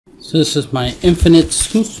So this is my infinite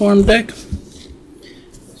Scute Swarm deck. So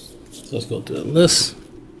let's go to the list.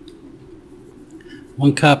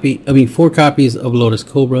 4 copies of Lotus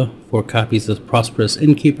Cobra, 4 copies of Prosperous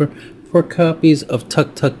Innkeeper, 4 copies of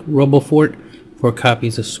Tuk Tuk Rubble Fort, 4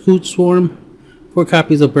 copies of Scute Swarm, 4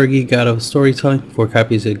 copies of Bergi, God of Storytelling, 4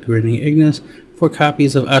 copies of Grinning Ignis, 4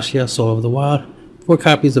 copies of Ashia, Soul of the Wild, 4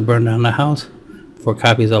 copies of Burn Down the House, 4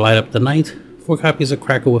 copies of Light Up the Night, 4 copies of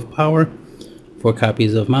Crackle with Power, 4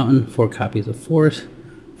 copies of Mountain, 4 copies of Forest,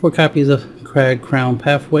 4 copies of Crag Crown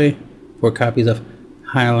Pathway, 4 copies of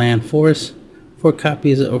Highland Forest, 4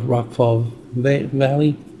 copies of Rockfall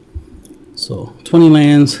Valley. So 20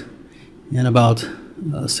 lands and about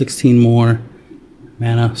 16 more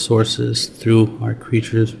mana sources through our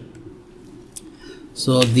creatures.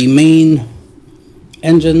 So the main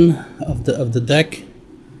engine of the deck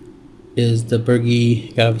is the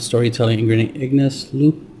Bergi, God of Storytelling and Grinning Ignis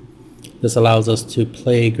loop. This allows us to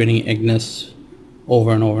play Grinning Ignis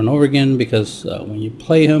over and over and over again, because when you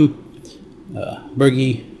play him,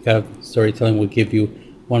 Bergi, God of Storytelling, will give you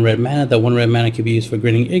 1 red mana. That 1 red mana can be used for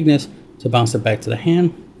Grinning Ignis to bounce it back to the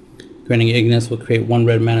hand. Grinning Ignis will create 1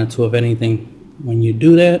 red mana 2 of anything when you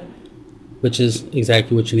do that, which is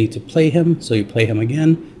exactly what you need to play him. So you play him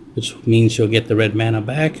again, which means you'll get the red mana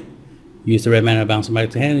back. Use the red mana to bounce it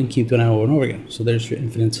back to hand and keep doing that over and over again. So there's your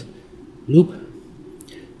infinite loop.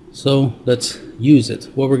 So let's use it.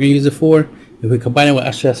 What we're going to use it for, if we combine it with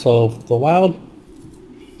Ashia, Soul of the Wild,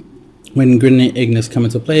 when Grinning Ignis come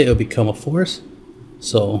into play, it'll become a forest.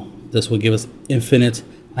 So this will give us infinite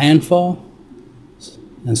landfall.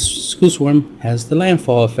 And Scute Swarm has the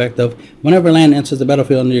landfall effect of whenever land enters the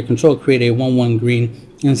battlefield under your control, create a 1/1 green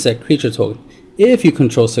insect creature token. If you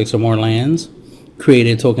control 6 or more lands, create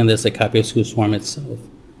a token that's a copy of Scute Swarm itself.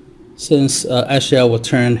 Since Ashia will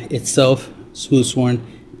turn itself, Scute Swarm,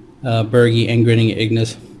 Bergi, and Grinning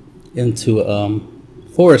Ignis into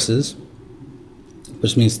forests,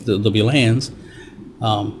 which means there'll be lands,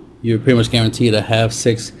 you're pretty much guaranteed to have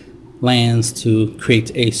 6 lands to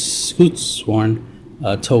create a Scute Swarm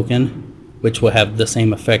token, which will have the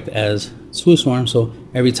same effect as Scute Swarm. So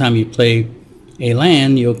every time you play a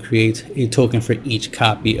land, you'll create a token for each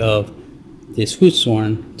copy of the Scute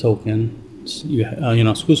Swarm token.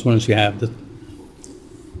 Scute Swarms you have.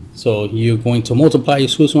 So you're going to multiply your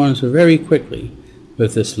Scute Swarms very quickly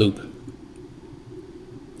with this loop.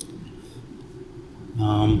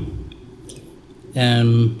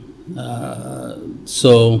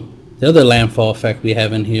 So the other landfall effect we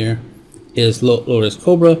have in here is Lotus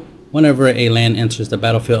Cobra. Whenever a land enters the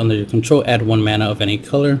battlefield under your control, add 1 mana of any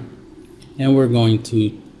color. And we're going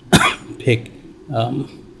to pick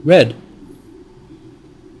red.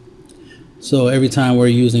 So every time we're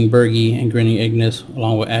using Bergi and Grinning Ignis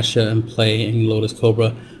along with Ashia in play and Lotus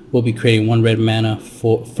Cobra, we'll be creating 1 red mana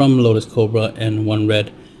from Lotus Cobra and 1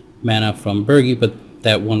 red mana from Bergi, but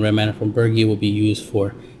that 1 red mana from Bergi will be used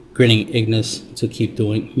for Grinning Ignis to keep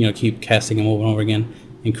doing, keep casting him over and over again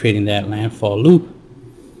and creating that landfall loop.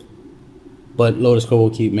 But Lotus Cobra will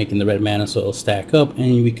keep making the red mana, so it'll stack up,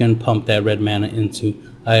 and we can pump that red mana into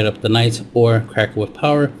Light Up the Night or Crackle with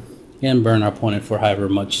Power and burn our opponent for however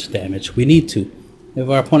much damage we need to. If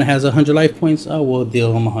our opponent has 100 life points, we'll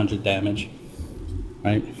deal him 100 damage.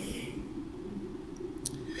 Right?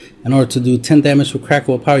 In order to do 10 damage with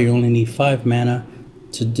Crackle with Power, you only need 5 mana.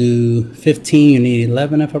 To do 15, you need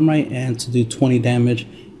 11 if I'm right, and to do 20 damage,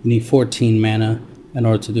 you need 14 mana in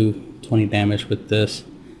order to do 20 damage with this.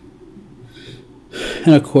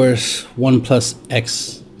 And of course, 1 plus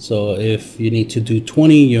X. So if you need to do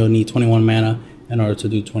 20, you'll need 21 mana in order to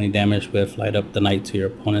do 20 damage with Light Up the Night to your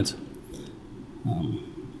opponent.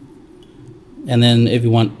 And then if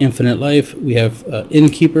you want infinite life, we have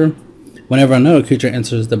Innkeeper. Whenever another creature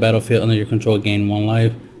enters the battlefield under your control, gain 1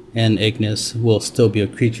 life. And Ignis will still be a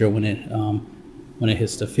creature when it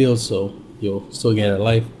hits the field, so you'll still get a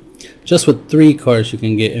life. Just with 3 cards, you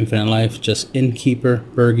can get infinite life. Just Innkeeper,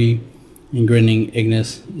 Bergi, and Grinning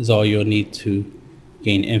Ignis is all you'll need to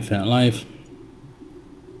gain infinite life.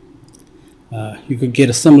 You could get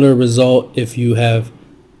a similar result if you have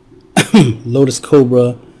Lotus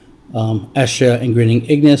Cobra, Ashia, and Grinning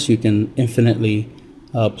Ignis. You can infinitely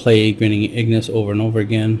play Grinning Ignis over and over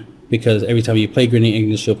again, because every time you play Grinning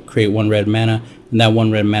Ignis, you'll create 1 red mana, and that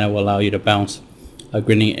 1 red mana will allow you to bounce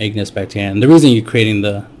Grinning Ignis back to hand. The reason you're creating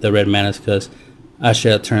the red mana is because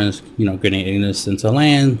Ashia turns Grinning Ignis into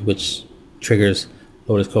land, which triggers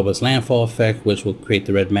Lotus Cobra's landfall effect, which will create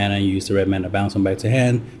the red mana. You use the red mana to bounce him back to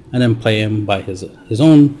hand, and then play him by his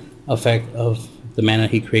own effect of the mana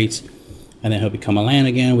he creates, and then he'll become a land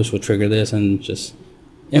again, which will trigger this, and just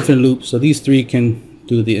infinite loop. So these 3 can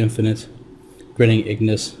do the infinite Grinning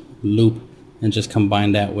Ignis loop and just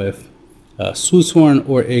combine that with Scute Swarm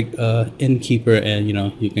or Innkeeper, and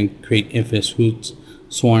you can create infinite Scute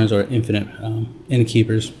Swarms or infinite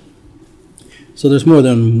Innkeepers. So there's more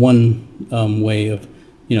than one way of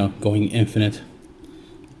going infinite,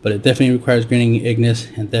 but it definitely requires Grinning Ignis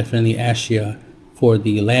and definitely Ashia for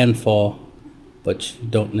the landfall, but you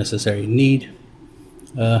don't necessarily need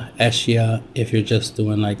Ashia if you're just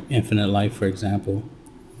doing like infinite life, for example,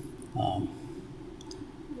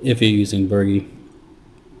 if you're using Bergie.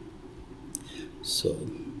 So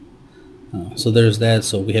there's that.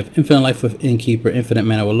 So we have infinite life with Innkeeper, infinite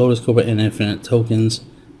mana with Lotus Cobra, and infinite tokens,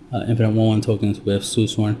 infinite 1/1 tokens with Scute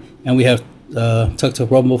Swarm. And we have Tuk Tuk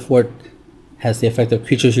Rumble Fort has the effect of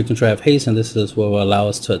creatures you control have haste, and this is what will allow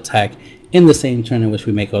us to attack in the same turn in which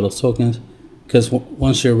we make all those tokens. Because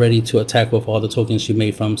once you're ready to attack with all the tokens you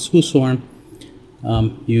made from Scute Swarm,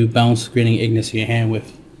 you bounce Grinning Ignis in your hand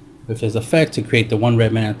with his effect to create the 1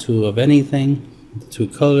 red mana 2 of anything, 2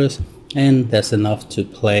 colors, and that's enough to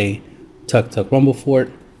play Tuk Tuk Rumble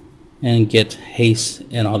Fort and get haste,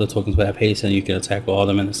 and all the tokens will have haste, and you can attack all of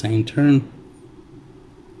them in the same turn.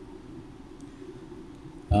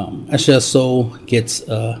 Ashia's Soul gets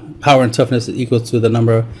power and toughness equal to the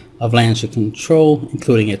number of lands you control,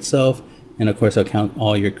 including itself, and of course I'll count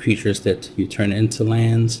all your creatures that you turn into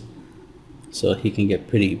lands, so he can get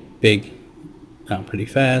pretty big pretty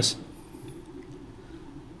fast.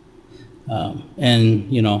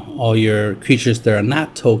 And all your creatures that are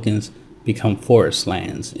not tokens become forest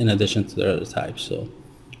lands in addition to the other types, so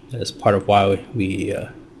that's part of why we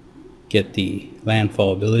get the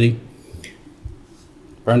landfall ability.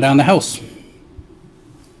 Burn down the house.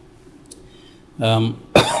 Let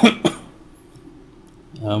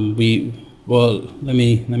me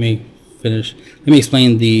finish. Let me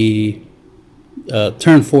explain the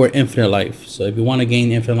turn 4 infinite life. So if you want to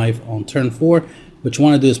gain infinite life on turn 4, what you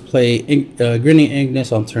want to do is play Grinning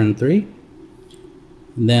Ignis on turn 3,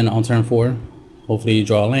 and then on turn 4 hopefully you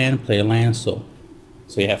draw a land, play a land, so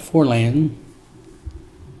you have 4 land,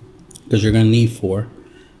 because you're going to need 4.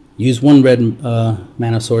 Use 1 red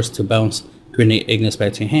mana source to bounce Grinning Ignis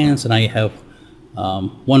back to your hand, so now you have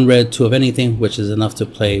 1 red 2 of anything, which is enough to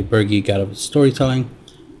play Bergie, God of Storytelling.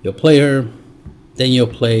 You'll play her, then you'll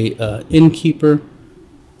play Innkeeper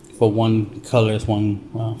for 1 color,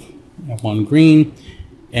 1 green,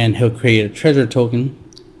 and he'll create a treasure token,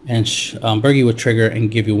 and Bergie will trigger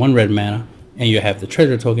and give you 1 red mana, and you have the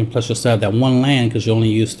treasure token, plus you'll still have that 1 land because you only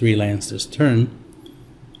use 3 lands this turn.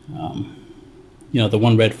 The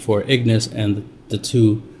 1 red for Ignis and the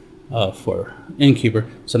 2 for Innkeeper.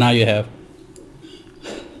 So now you have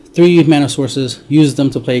 3 mana sources. Use them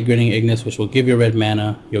to play Grinning Ignis, which will give you red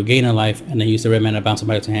mana. You'll gain a life, and then use the red mana to bounce it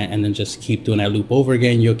back to hand, and then just keep doing that loop over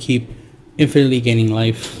again. You'll keep infinitely gaining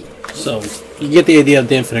life. So you get the idea of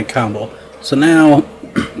the infinite combo. So now,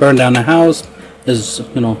 Burn Down the House is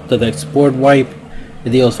the next board wipe.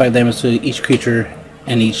 It deals 5 damage to each creature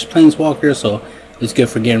and each planeswalker, so it's good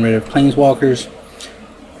for getting rid of planeswalkers.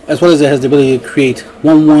 As well as it has the ability to create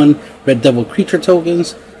 1/1 red devil creature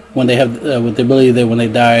tokens. When they have with the ability that when they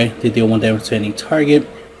die, they deal 1 damage to any target,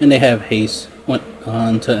 and they have haste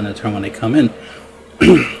until end of turn when they come in.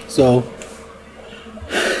 So,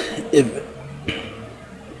 if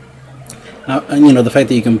the fact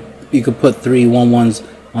that you can put 3 1/1s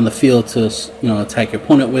on the field to attack your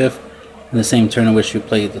opponent with, in the same turn in which you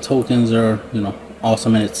play the tokens, are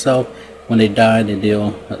awesome in itself. When they die, they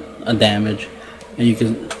deal a damage, and you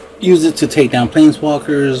can use it to take down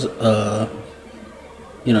planeswalkers.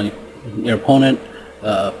 Your opponent,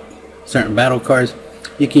 certain battle cards.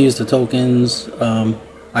 You can use the tokens,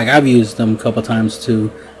 like I've used them a couple times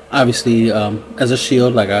to, obviously, as a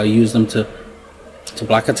shield. Like I'll use them to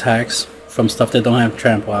block attacks from stuff that don't have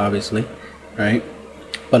trample, obviously, right?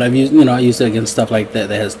 But I've used, I use it against stuff like that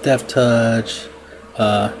has Death Touch,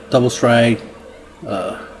 Double Strike,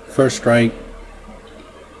 First Strike,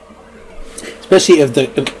 especially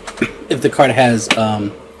if the card has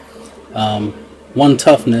 1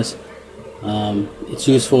 toughness. It's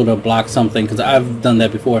useful to block something, because I've done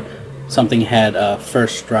that before. Something had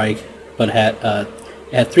First Strike, but it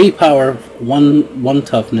had 3 power, 1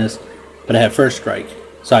 toughness, but it had First Strike.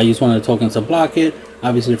 So I used one of the tokens to block it.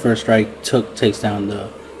 Obviously, First Strike takes down the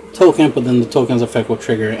token, but then the token's effect will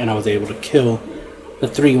trigger, and I was able to kill the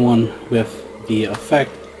 3/1 with the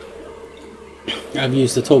effect. I've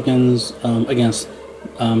used the tokens against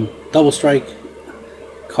Double Strike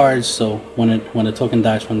cards, so when the token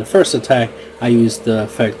dies from the first attack, I use the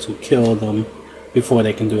effect to kill them before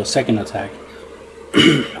they can do a second attack.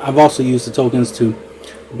 I've also used the tokens to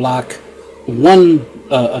block 1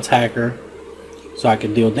 attacker, so I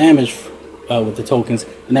can deal damage with the tokens,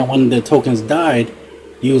 and then when the tokens died,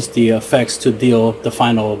 use the effects to deal the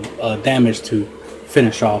final damage to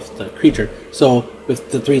finish off the creature. So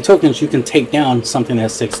with the 3 tokens, you can take down something that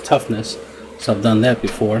has 6 toughness. So I've done that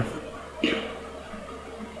before.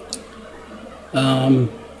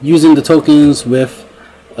 Using the tokens with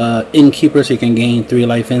Innkeeper, so you can gain 3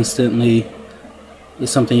 life instantly, is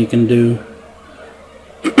something you can do.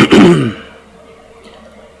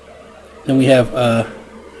 Then we have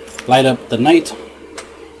Light Up the Night.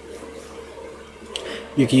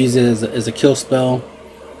 You can use it as a kill spell.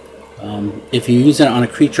 If you use it on a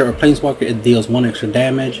creature or planeswalker, it deals 1 extra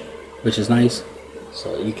damage, which is nice.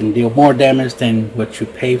 So you can deal more damage than what you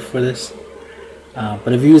pay for this.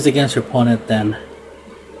 But if you use it against your opponent, then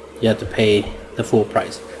you have to pay the full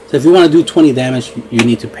price. So if you want to do 20 damage, you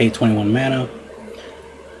need to pay 21 mana.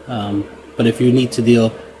 But if you need to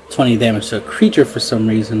deal 20 damage to a creature for some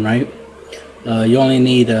reason, right, you only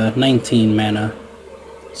need 19 mana.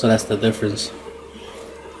 So that's the difference.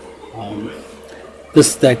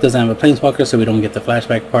 This deck doesn't have a planeswalker, so we don't get the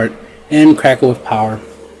flashback part. And Crackle with Power.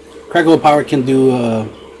 Crackle with Power can do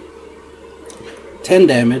 10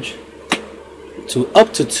 damage to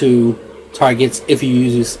up to 2 targets if you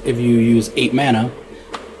use 8 mana.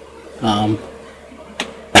 I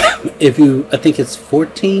think it's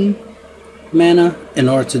 14 mana in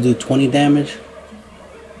order to do 20 damage.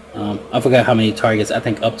 I forgot how many targets. I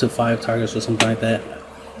think up to 5 targets or something like that.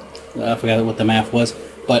 I forgot what the math was,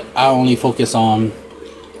 but I only focus on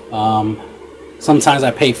sometimes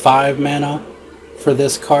I pay 5 mana for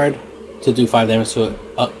this card to do 5 damage to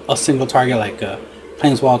a single target, like a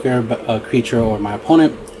planeswalker, a creature, or my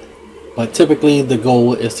opponent. But typically the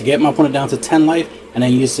goal is to get my opponent down to 10 life, and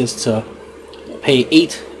then use this to pay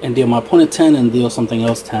 8 and deal my opponent 10 and deal something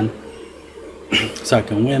else 10 so I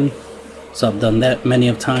can win. So I've done that many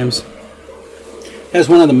of times. That's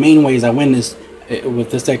one of the main ways I win is with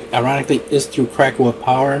this deck, ironically, is through Crackle with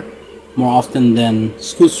Power more often than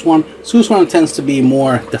Scute Swarm. Scute Swarm tends to be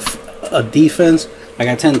more a defense. Like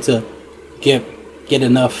I tend to get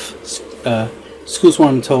enough Scute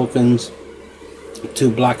Swarm tokens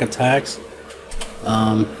to block attacks,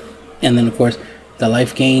 and then of course the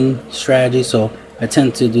life gain strategy. So I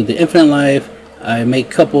tend to do the infinite life. I make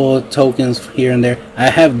a couple tokens here and there. I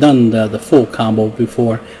have done the full combo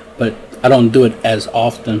before, but I don't do it as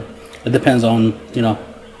often. It depends on, you know,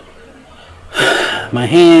 my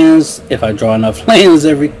hands, if I draw enough lands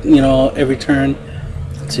every turn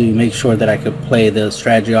to make sure that I could play the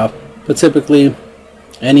strategy off. But typically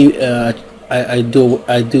I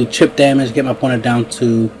do chip damage, get my opponent down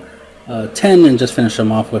to 10, and just finish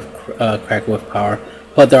them off with Crackle with Power.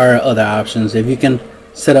 But there are other options. If you can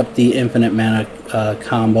set up the infinite mana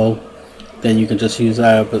combo, then you can just use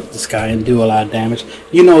the sky and do a lot of damage.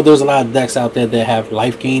 You know, there's a lot of decks out there that have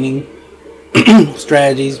life gaining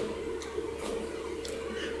strategies.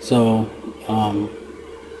 So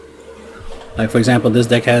like for example, this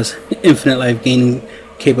deck has infinite life gaining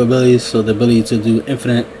capabilities, so the ability to do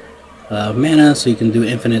infinite mana, so you can do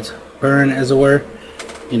infinite burn, as it were.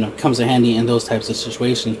 You know, comes in handy in those types of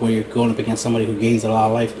situations where you're going up against somebody who gains a lot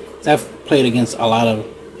of life. So I've played against a lot of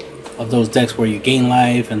those decks where you gain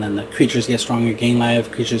life, and then the creatures get stronger, gain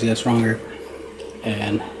life, creatures get stronger,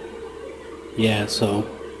 and yeah, so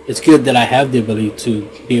it's good that I have the ability to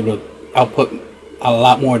be able to output a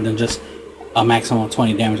lot more than just a maximum of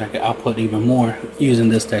 20 damage. I could output even more using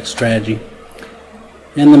this deck strategy.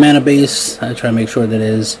 And the mana base, I try to make sure that it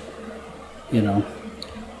is, you know,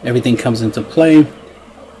 everything comes into play.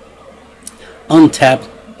 Untapped,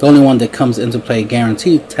 the only one that comes into play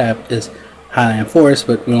guaranteed tap is Highland Forest,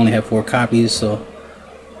 but we only have 4 copies, so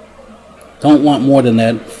don't want more than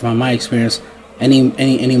that. From my experience,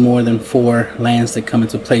 any more than 4 lands that come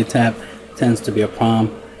into play tap tends to be a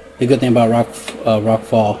problem. The good thing about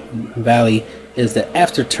Rockfall Valley is that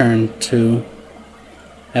after turn 2,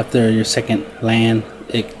 after your second land,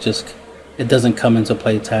 it doesn't come into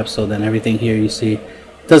play tap. So then everything here you see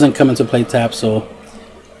doesn't come into play tap. So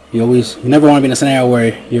you never want to be in a scenario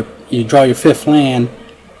where you draw your 5th land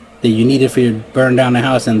that you need it for your burn down the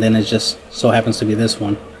house, and then it just so happens to be this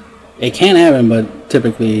one. It can happen, but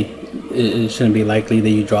typically it shouldn't be likely that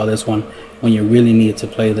you draw this one when you really need to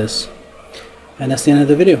play this. And that's the end of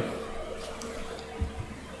the video.